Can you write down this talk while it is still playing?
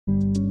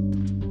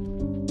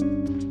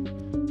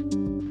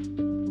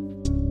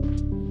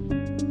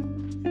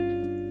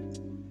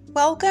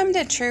Welcome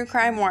to True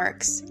Crime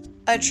Works,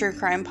 a true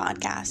crime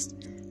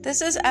podcast.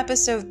 This is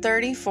episode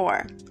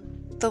 34,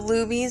 The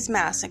Luby's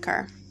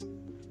Massacre.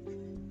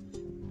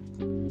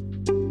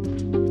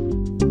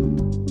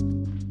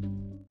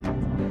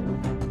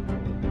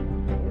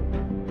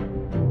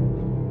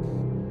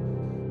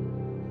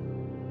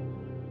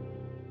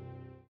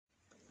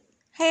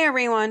 Hey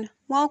everyone,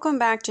 welcome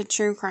back to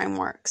True Crime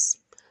Works.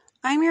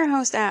 I'm your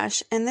host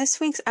Ash, and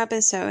this week's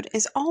episode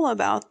is all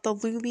about the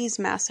Luby's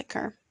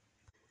Massacre.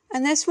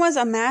 And this was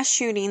a mass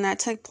shooting that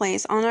took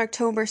place on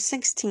October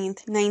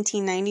 16th,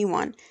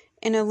 1991,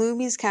 in a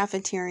Luby's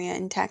cafeteria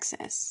in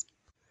Texas.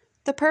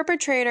 The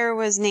perpetrator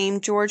was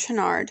named George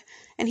Hennard,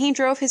 and he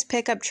drove his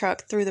pickup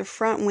truck through the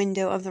front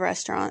window of the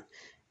restaurant,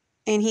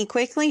 and he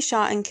quickly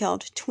shot and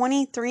killed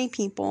 23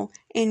 people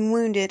and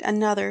wounded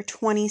another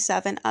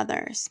 27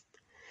 others.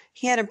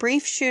 He had a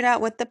brief shootout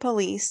with the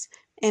police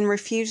and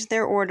refused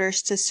their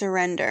orders to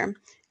surrender,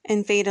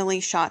 and fatally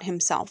shot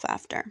himself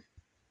after.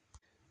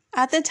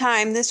 At the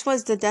time, this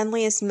was the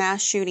deadliest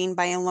mass shooting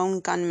by a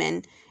lone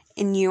gunman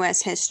in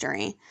U.S.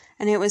 history,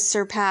 and it was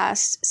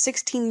surpassed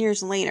 16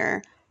 years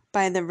later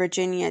by the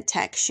Virginia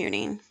Tech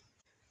shooting.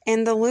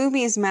 And the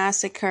Luby's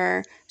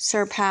Massacre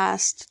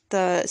surpassed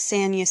the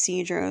San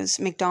Ysidro's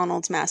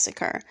McDonald's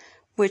Massacre,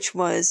 which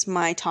was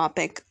my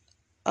topic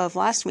of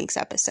last week's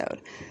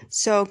episode.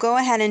 So go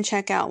ahead and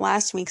check out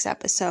last week's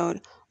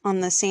episode on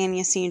the San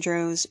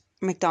Ysidro's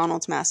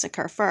McDonald's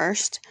Massacre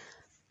first,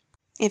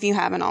 if you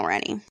haven't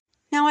already.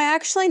 Now, I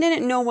actually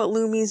didn't know what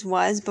Luby's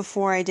was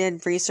before I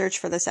did research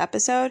for this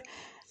episode,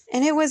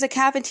 and it was a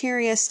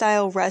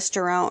cafeteria-style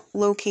restaurant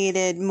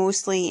located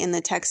mostly in the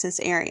Texas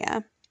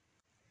area.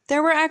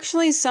 There were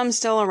actually some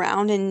still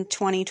around in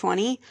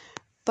 2020,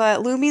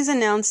 but Luby's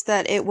announced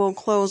that it will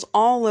close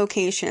all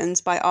locations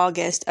by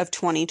August of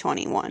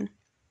 2021.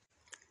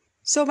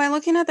 So by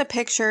looking at the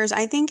pictures,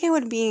 I think it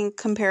would be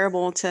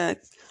comparable to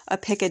a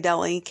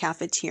Piccadilly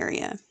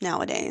cafeteria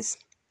nowadays.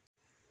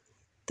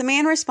 The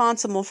man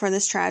responsible for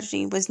this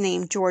tragedy was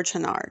named George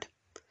Hennard.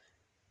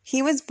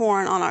 He was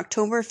born on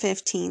October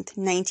 15,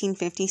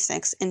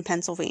 1956 in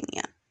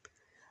Pennsylvania.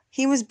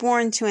 He was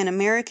born to an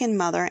American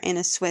mother and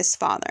a Swiss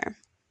father.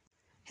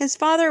 His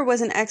father was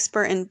an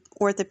expert in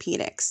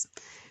orthopedics,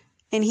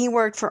 and he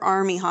worked for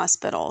army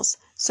hospitals,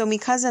 so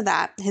because of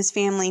that, his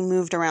family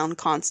moved around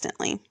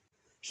constantly.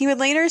 He would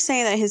later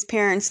say that his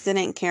parents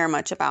didn't care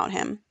much about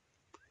him.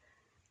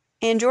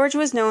 And George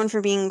was known for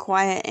being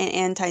quiet and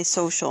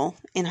antisocial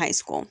in high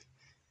school.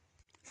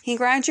 He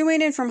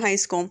graduated from high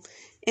school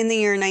in the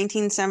year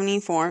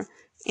 1974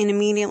 and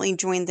immediately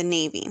joined the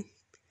Navy.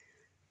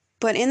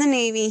 But in the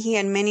Navy, he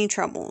had many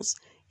troubles.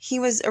 He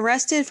was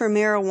arrested for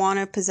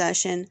marijuana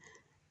possession,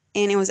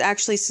 and it was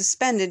actually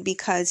suspended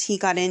because he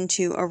got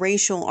into a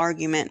racial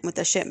argument with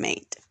a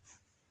shipmate.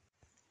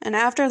 And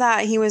after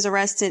that, he was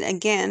arrested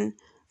again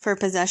for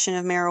possession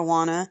of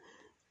marijuana.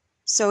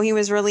 So he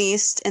was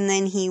released, and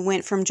then he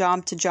went from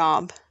job to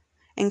job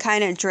and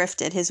kind of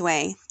drifted his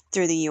way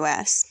through the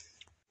U.S.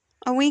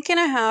 A week and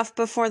a half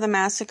before the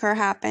massacre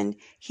happened,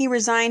 he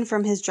resigned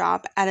from his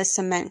job at a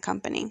cement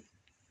company.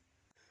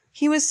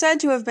 He was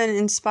said to have been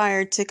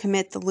inspired to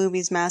commit the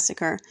Luby's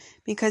Massacre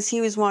because he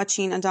was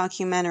watching a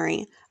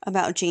documentary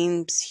about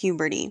James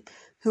Huberty,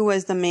 who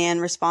was the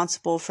man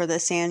responsible for the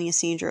San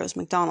Ysidro's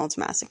McDonald's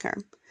Massacre.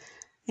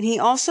 And he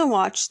also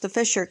watched The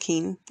Fisher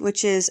King,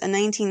 which is a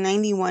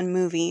 1991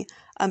 movie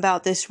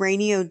about this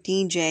radio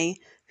DJ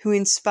who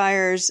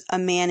inspires a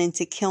man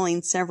into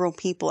killing several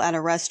people at a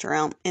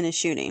restaurant in a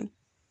shooting.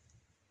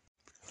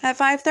 At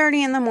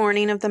 5:30 in the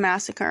morning of the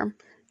massacre,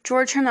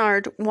 George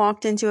Hennard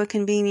walked into a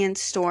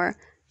convenience store.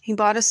 He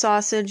bought a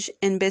sausage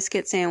and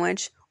biscuit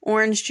sandwich,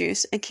 orange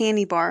juice, a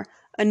candy bar,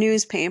 a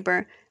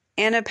newspaper,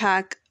 and a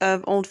pack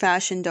of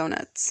old-fashioned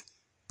donuts.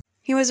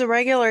 He was a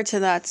regular to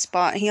that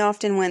spot. He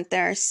often went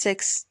there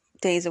 6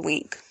 days a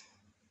week.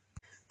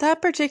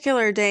 That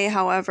particular day,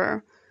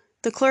 however,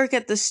 the clerk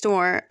at the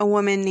store, a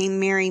woman named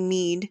Mary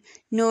Mead,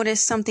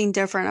 noticed something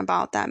different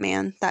about that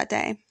man that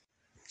day.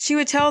 She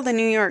would tell the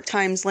New York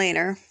Times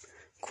later,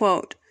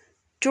 quote,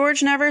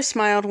 "George never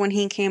smiled when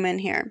he came in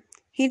here.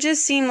 He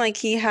just seemed like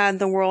he had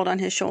the world on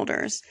his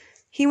shoulders.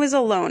 He was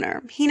a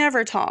loner. He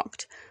never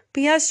talked.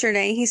 But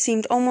yesterday he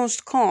seemed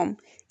almost calm,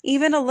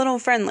 even a little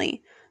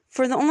friendly.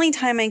 For the only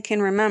time I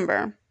can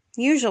remember.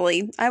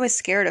 Usually, I was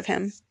scared of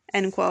him."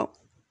 End quote.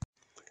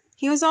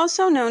 He was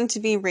also known to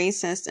be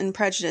racist and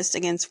prejudiced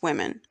against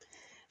women.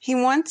 He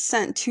once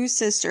sent two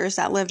sisters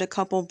that lived a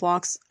couple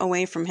blocks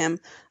away from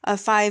him a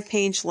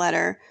 5-page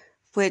letter,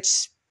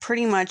 which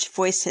pretty much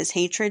voiced his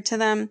hatred to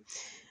them.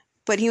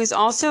 But he was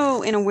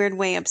also, in a weird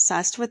way,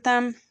 obsessed with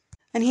them.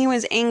 And he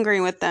was angry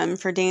with them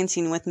for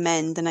dancing with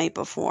men the night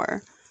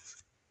before.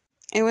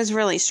 It was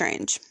really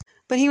strange.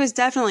 But he was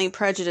definitely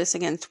prejudiced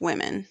against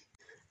women,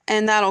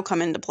 and that'll come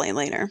into play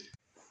later.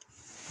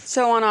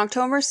 So on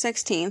October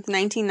 16th,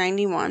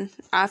 1991,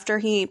 after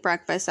he ate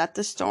breakfast at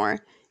the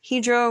store,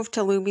 he drove to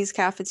Luby's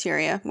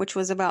cafeteria, which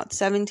was about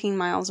 17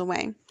 miles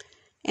away,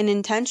 and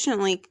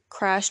intentionally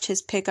crashed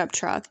his pickup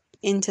truck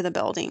into the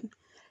building.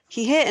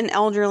 He hit an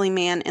elderly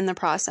man in the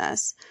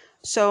process.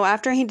 So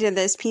after he did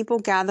this, people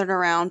gathered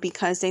around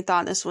because they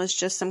thought this was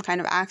just some kind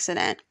of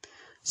accident.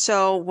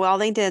 So while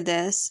they did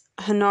this,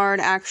 Hennard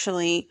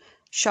actually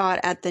shot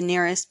at the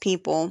nearest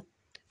people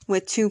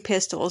with 2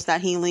 pistols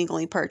that he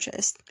legally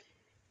purchased.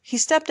 He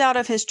stepped out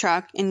of his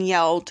truck and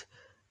yelled,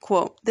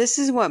 quote, "This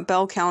is what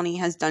Bell County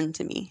has done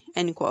to me,"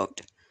 end quote.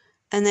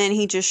 And then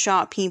he just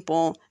shot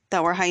people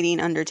that were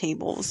hiding under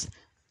tables.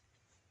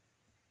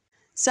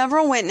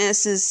 Several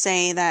witnesses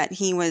say that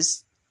he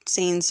was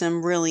saying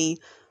some really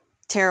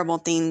terrible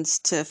things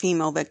to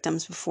female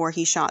victims before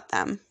he shot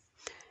them.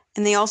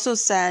 And they also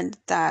said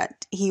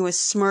that he was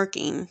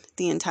smirking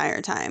the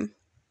entire time.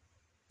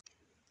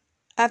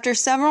 After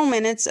several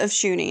minutes of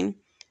shooting,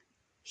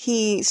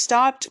 he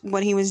stopped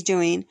what he was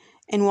doing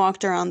and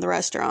walked around the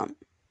restaurant.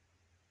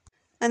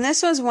 And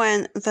this was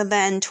when the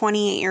then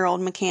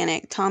 28-year-old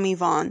mechanic, Tommy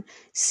Vaughn,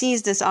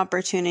 seized this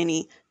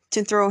opportunity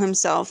to throw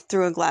himself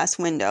through a glass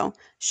window,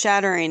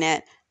 shattering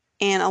it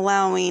and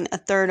allowing a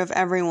third of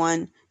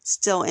everyone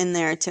still in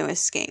there to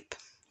escape,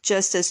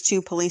 just as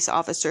 2 police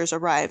officers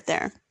arrived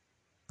there.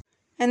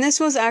 And this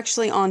was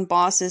actually on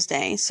Boss's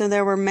Day, so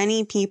there were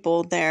many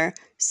people there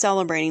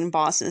celebrating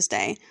Boss's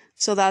Day,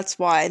 so that's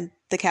why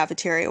the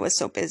cafeteria was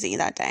so busy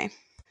that day.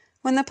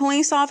 When the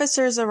police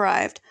officers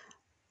arrived,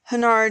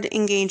 Hennard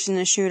engaged in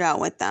a shootout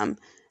with them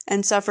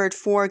and suffered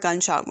 4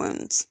 gunshot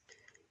wounds.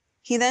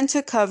 He then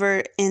took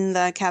cover in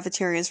the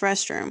cafeteria's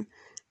restroom,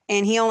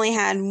 and he only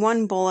had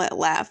 1 bullet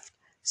left,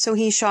 so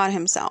he shot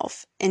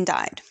himself and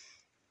died.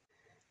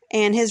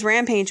 And his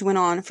rampage went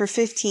on for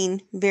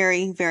 15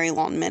 very, very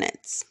long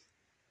minutes.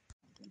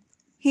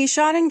 He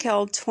shot and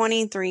killed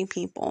 23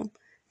 people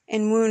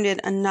and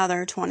wounded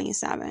another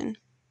 27.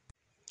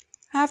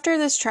 After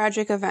this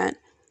tragic event,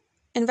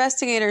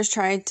 investigators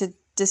tried to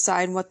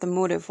decide what the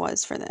motive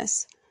was for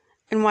this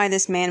and why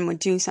this man would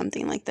do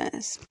something like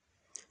this.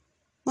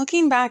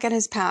 Looking back at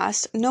his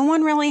past, no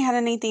one really had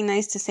anything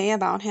nice to say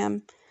about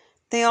him.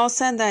 They all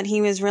said that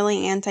he was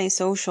really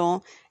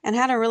antisocial and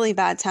had a really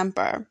bad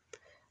temper.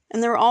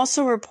 And there were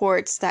also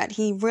reports that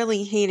he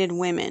really hated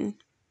women.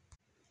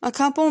 A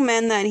couple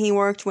men that he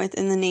worked with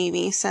in the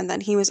Navy said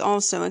that he was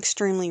also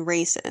extremely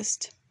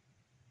racist.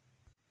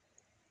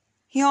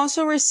 He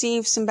also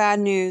received some bad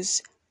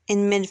news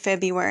in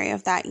mid-February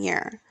of that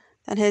year,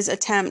 that his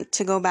attempt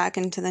to go back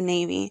into the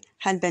Navy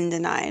had been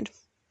denied.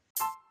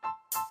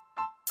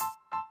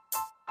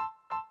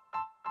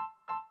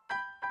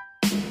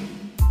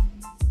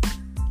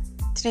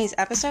 Today's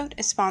episode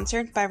is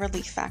sponsored by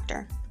Relief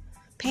Factor.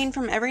 Pain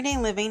from everyday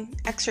living,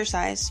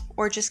 exercise,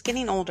 or just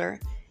getting older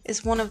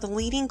is one of the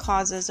leading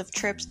causes of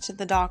trips to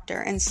the doctor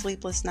and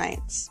sleepless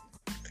nights.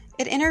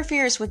 It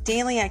interferes with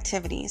daily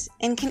activities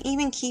and can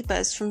even keep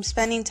us from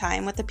spending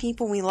time with the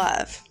people we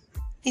love.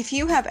 If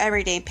you have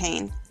everyday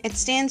pain, it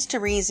stands to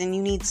reason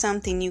you need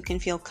something you can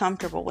feel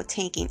comfortable with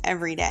taking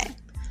every day.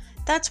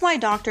 That's why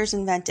doctors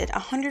invented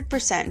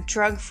 100%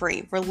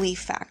 drug-free Relief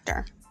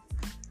Factor.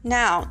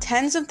 Now,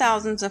 tens of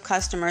thousands of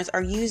customers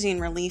are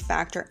using Relief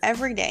Factor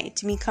every day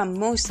to become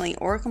mostly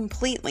or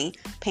completely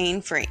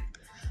pain-free.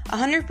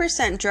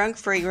 100%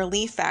 drug-free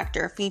Relief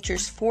Factor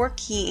features 4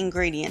 key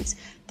ingredients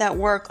that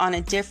work on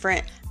a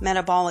different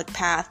metabolic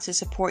path to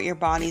support your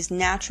body's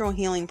natural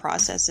healing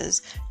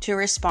processes to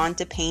respond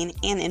to pain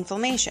and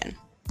inflammation.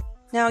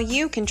 Now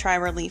you can try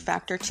Relief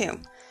Factor too.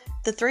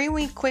 The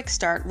 3-week quick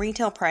start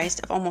retail price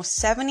of almost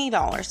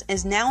 $70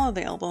 is now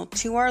available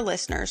to our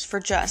listeners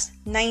for just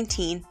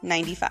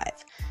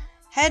 $19.95.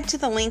 Head to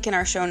the link in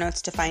our show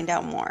notes to find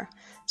out more.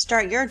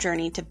 Start your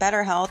journey to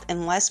better health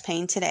and less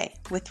pain today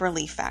with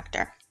Relief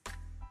Factor.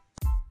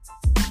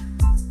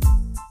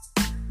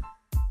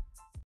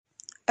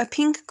 A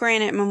pink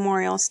granite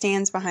memorial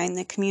stands behind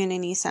the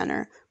community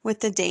center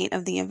with the date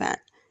of the event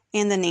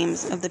and the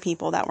names of the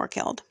people that were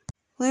killed.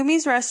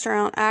 Luby's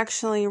restaurant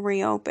actually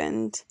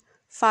reopened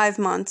 5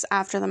 months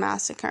after the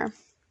massacre.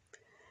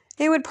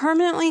 It would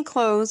permanently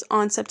close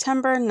on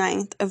September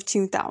 9th of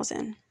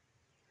 2000.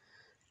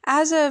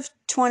 As of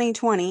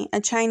 2020, a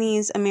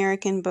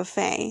Chinese-American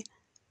buffet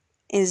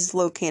is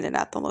located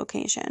at the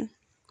location.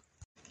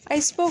 I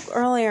spoke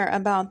earlier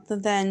about the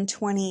then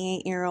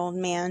 28-year-old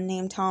man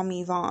named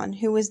Tommy Vaughn,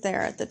 who was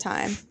there at the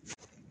time.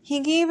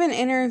 He gave an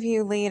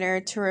interview later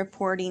to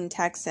Reporting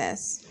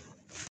Texas,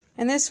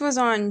 and this was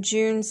on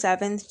June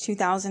 7th,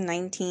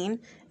 2019,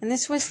 and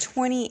this was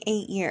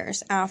 28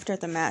 years after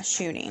the mass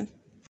shooting.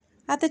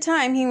 At the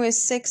time, he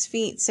was 6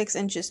 feet 6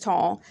 inches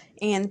tall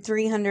and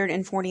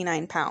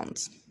 349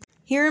 pounds.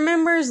 He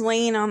remembers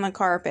laying on the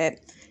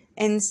carpet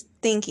and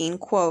thinking,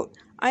 quote,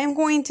 "I am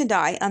going to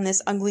die on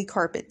this ugly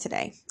carpet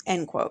today,"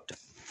 end quote.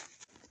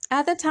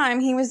 At the time,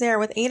 he was there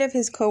with 8 of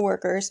his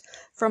co-workers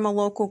from a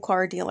local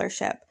car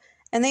dealership,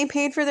 and they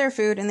paid for their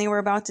food and they were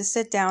about to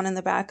sit down in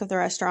the back of the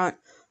restaurant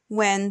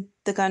when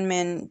the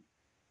gunman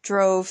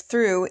drove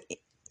through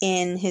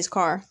in his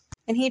car,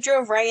 and he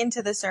drove right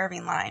into the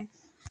serving line.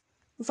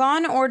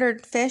 Vaughn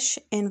ordered fish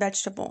and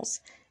vegetables,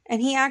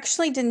 and he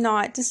actually did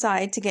not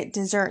decide to get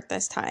dessert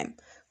this time,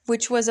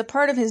 which was a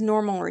part of his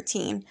normal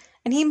routine,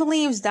 and he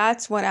believes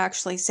that's what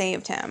actually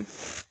saved him.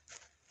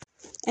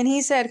 And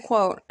he said,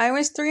 quote, "I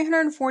was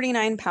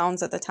 349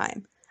 pounds at the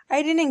time.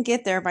 I didn't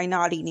get there by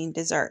not eating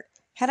dessert.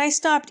 Had I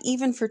stopped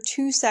even for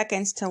 2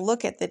 seconds to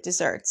look at the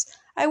desserts,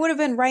 I would have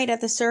been right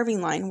at the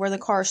serving line where the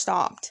car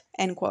stopped,"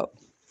 end quote.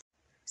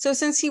 So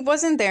since he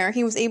wasn't there,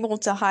 he was able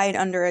to hide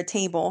under a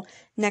table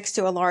next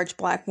to a large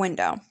black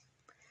window.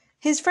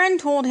 His friend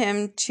told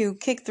him to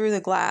kick through the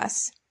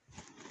glass,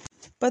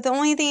 but the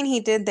only thing he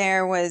did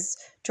there was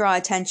draw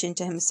attention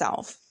to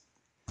himself.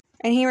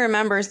 And he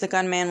remembers the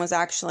gunman was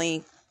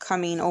actually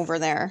coming over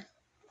there,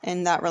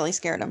 and that really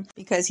scared him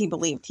because he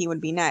believed he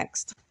would be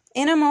next.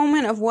 In a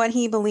moment of what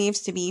he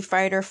believes to be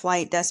fight or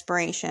flight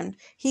desperation,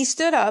 he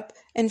stood up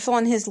and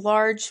flung his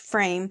large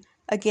frame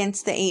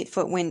against the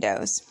 8-foot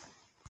windows.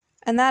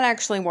 And that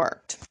actually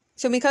worked.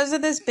 So because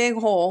of this big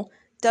hole,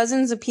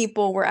 dozens of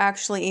people were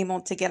actually able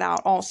to get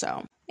out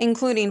also,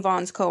 including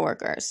Vaughn's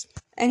coworkers.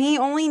 And he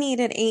only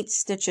needed 8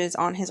 stitches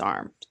on his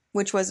arm,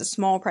 which was a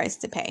small price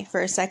to pay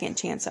for a second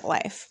chance at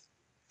life.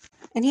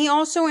 And he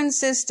also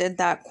insisted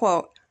that,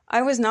 quote,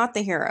 "I was not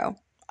the hero.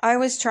 I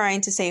was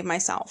trying to save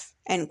myself,"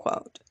 end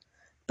quote.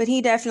 But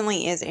he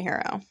definitely is a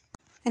hero.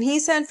 And he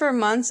said for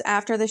months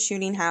after the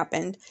shooting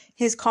happened,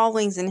 his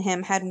colleagues and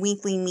him had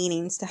weekly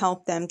meetings to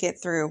help them get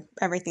through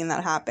everything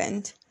that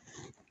happened.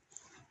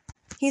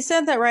 He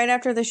said that right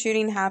after the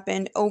shooting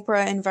happened,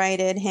 Oprah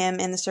invited him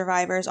and the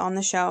survivors on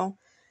the show.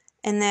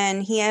 And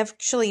then he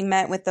actually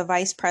met with the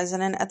vice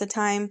president at the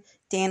time,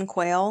 Dan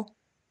Quayle,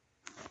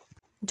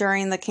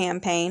 during the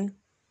campaign.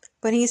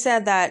 But he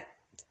said that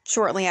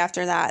shortly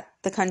after that,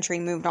 the country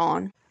moved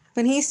on.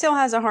 But he still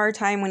has a hard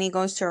time when he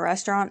goes to a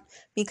restaurant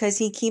because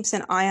he keeps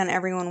an eye on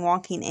everyone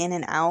walking in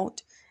and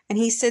out. And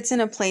he sits in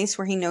a place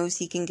where he knows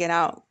he can get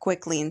out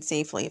quickly and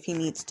safely if he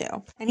needs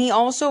to. And he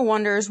also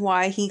wonders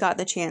why he got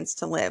the chance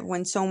to live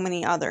when so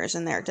many others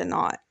in there did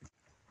not.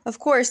 Of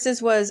course,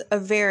 this was a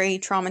very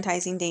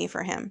traumatizing day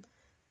for him.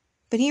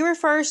 But he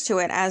refers to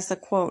it as the,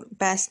 quote,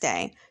 "best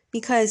day"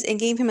 because it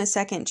gave him a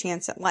second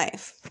chance at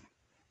life.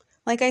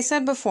 Like I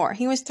said before,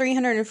 he was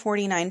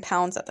 349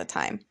 pounds at the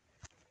time.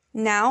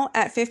 Now,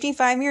 at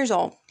 55 years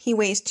old, he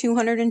weighs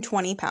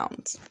 220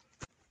 pounds.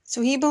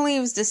 So he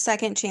believes the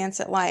second chance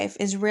at life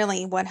is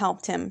really what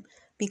helped him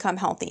become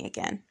healthy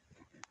again.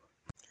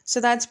 So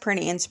that's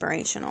pretty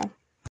inspirational.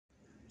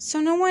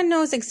 So no one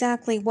knows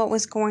exactly what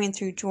was going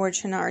through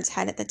George Hennard's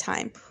head at the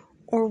time,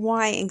 or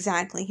why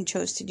exactly he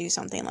chose to do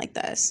something like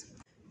this.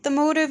 The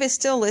motive is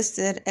still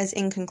listed as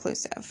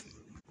inconclusive.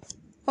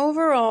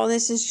 Overall,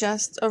 this is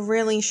just a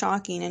really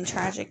shocking and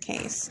tragic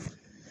case.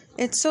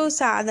 It's so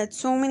sad that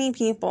so many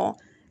people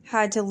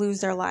had to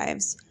lose their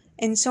lives,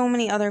 and so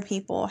many other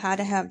people had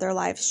to have their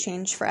lives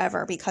changed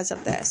forever because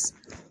of this,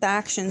 the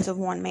actions of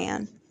one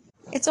man.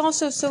 It's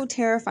also so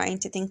terrifying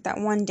to think that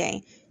one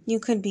day you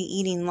could be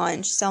eating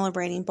lunch,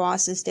 celebrating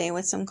Boss's Day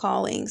with some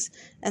colleagues,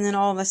 and then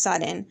all of a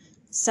sudden,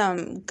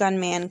 some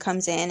gunman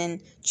comes in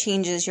and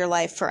changes your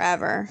life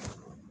forever.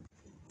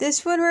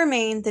 This would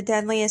remain the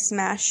deadliest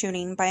mass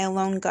shooting by a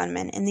lone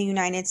gunman in the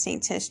United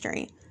States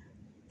history,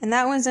 and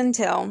that was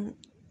until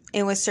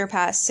it was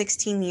surpassed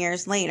 16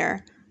 years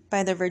later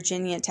by the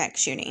Virginia Tech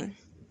shooting.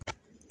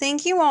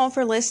 Thank you all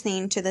for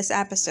listening to this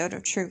episode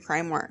of True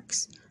Crime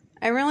Works.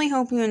 I really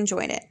hope you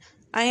enjoyed it.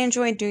 I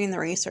enjoyed doing the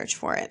research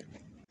for it.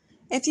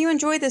 If you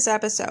enjoyed this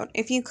episode,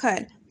 if you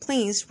could,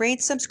 please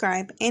rate,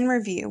 subscribe, and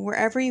review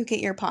wherever you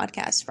get your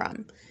podcasts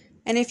from.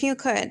 And if you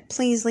could,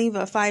 please leave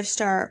a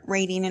 5-star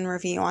rating and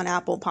review on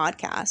Apple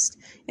Podcasts.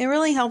 It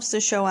really helps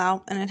the show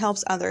out, and it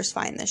helps others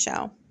find the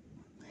show.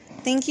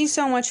 Thank you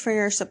so much for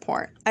your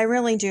support. I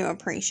really do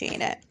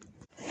appreciate it.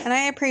 And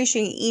I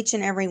appreciate each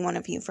and every one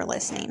of you for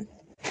listening.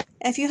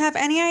 If you have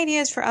any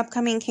ideas for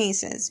upcoming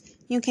cases,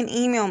 you can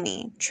email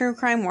me,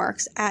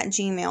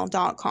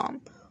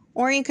 truecrimeworks@gmail.com.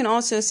 Or you can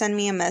also send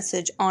me a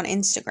message on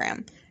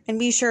Instagram. And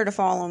be sure to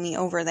follow me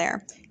over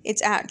there.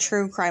 It's at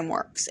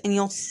truecrimeworks, and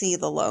you'll see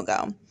the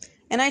logo.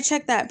 And I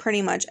check that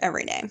pretty much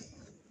every day.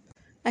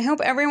 I hope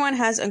everyone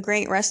has a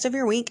great rest of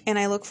your week, and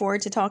I look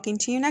forward to talking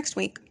to you next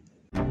week.